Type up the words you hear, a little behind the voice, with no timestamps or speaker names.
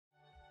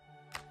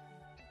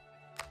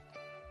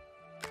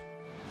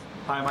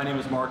Hi, my name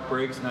is Mark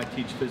Briggs and I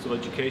teach physical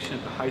education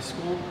at the high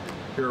school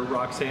here at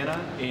Roxana,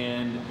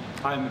 and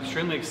I'm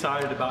extremely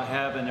excited about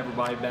having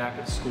everybody back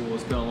at school.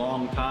 It's been a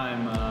long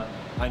time.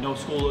 I know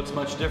school looks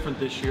much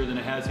different this year than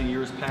it has in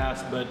years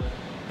past, but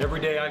every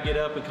day I get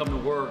up and come to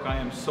work, I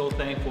am so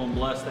thankful and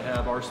blessed to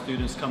have our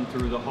students come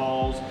through the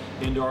halls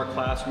into our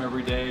classroom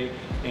every day.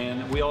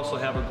 And we also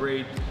have a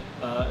great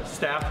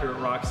staff here at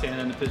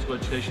Roxana in the physical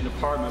education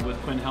department with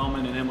Quinn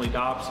Hellman and Emily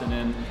Dobson,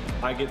 and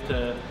I get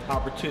the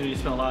opportunity to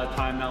spend a lot of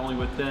time not only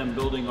with them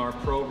building our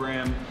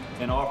program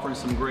and offering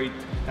some great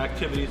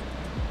activities.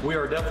 We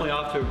are definitely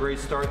off to a great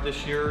start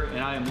this year, and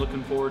I am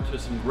looking forward to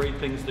some great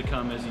things to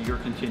come as the year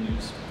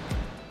continues.